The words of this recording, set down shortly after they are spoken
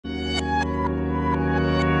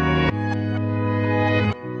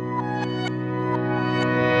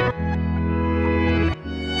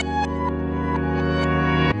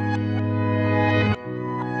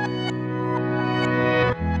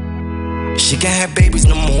She can't have babies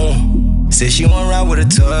no more. Say she won't ride with a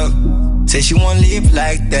tug. Say she won't live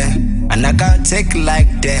like that. And I gotta take it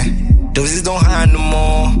like that. Doses don't hide no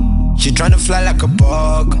more. She tryna fly like a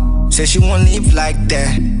bug. Say she won't live like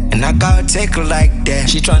that. And I gotta take her like that.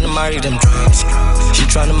 She tryna marry them drugs. She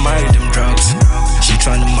tryna marry them drugs. She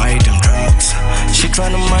tryna marry them drugs. She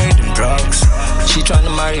tryna marry them drugs. She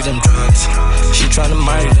tryna marry them drugs. She tryna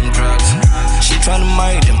marry them drugs. She tryna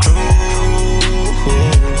marry them drugs.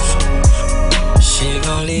 She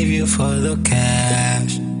gon' leave you for the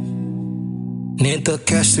cash. Need the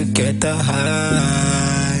cash to get the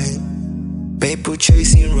high. Paper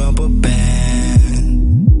chasing rubber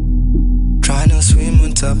band. Tryna swim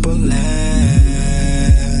on top of land.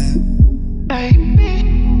 Baby,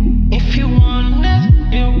 if you want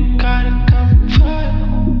it, you gotta come for it.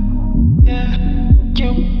 Yeah,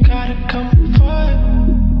 you gotta come for it.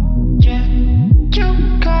 Yeah, you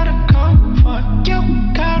gotta come for it. You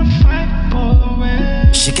gotta fight for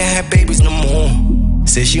it. She can't have babies no more.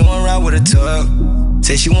 Say she won't ride with a tug.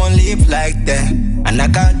 Say she won't live like that. And I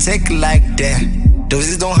gotta take it like that.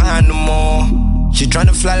 Doses don't hide no more. She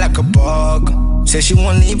tryna fly like a bug. Say she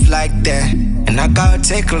won't live like that. And I gotta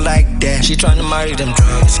take her like that. She tryna marry them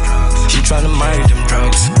drugs. She tryna marry them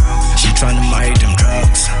drugs. She tryna marry them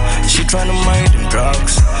drugs. She tryna marry them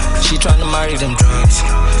drugs. She tryna marry them drugs.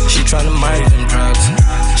 She tryna marry them drugs.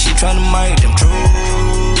 She tryna marry them drugs.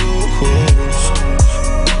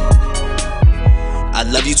 I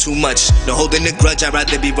love you too much, no holding a grudge, I'd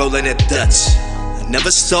rather be rolling a Dutch. I never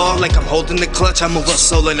stall like I'm holding the clutch, I move a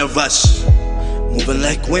soul in a rush. Moving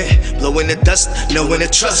like wind, blowing the dust, knowing to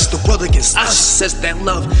trust the world against us. She says that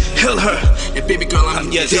love, heal her, and baby girl,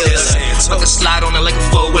 I'm your dealer. I can slide on it like a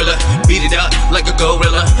four-wheeler, beat it up like a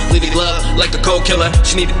gorilla, leave it love like a cold killer.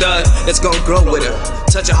 She need a thug that's gonna grow with her.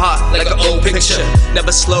 Touch her heart like an old picture,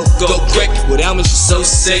 never slow, go quick. Without me, she's so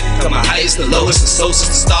sick. Got my highest, the lowest, the souls,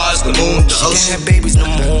 the stars, the moon, the ocean. She can't have babies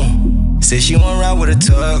no more. Say she won't ride with a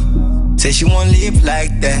tug. Say she won't live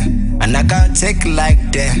like that. And I gotta take it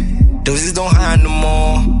like that. Doses don't hide no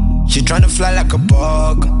more. She tryna fly like a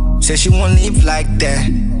bug. Say she won't live like that.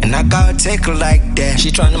 And I gotta take her like that. She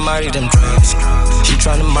tryna marry them drugs. She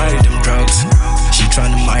tryna marry them drugs. She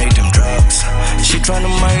tryna marry them drugs. She tryna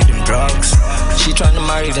marry them drugs. She tryna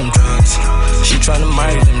marry them drugs. She tryna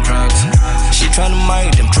marry them drugs. She tryna marry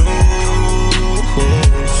them drugs.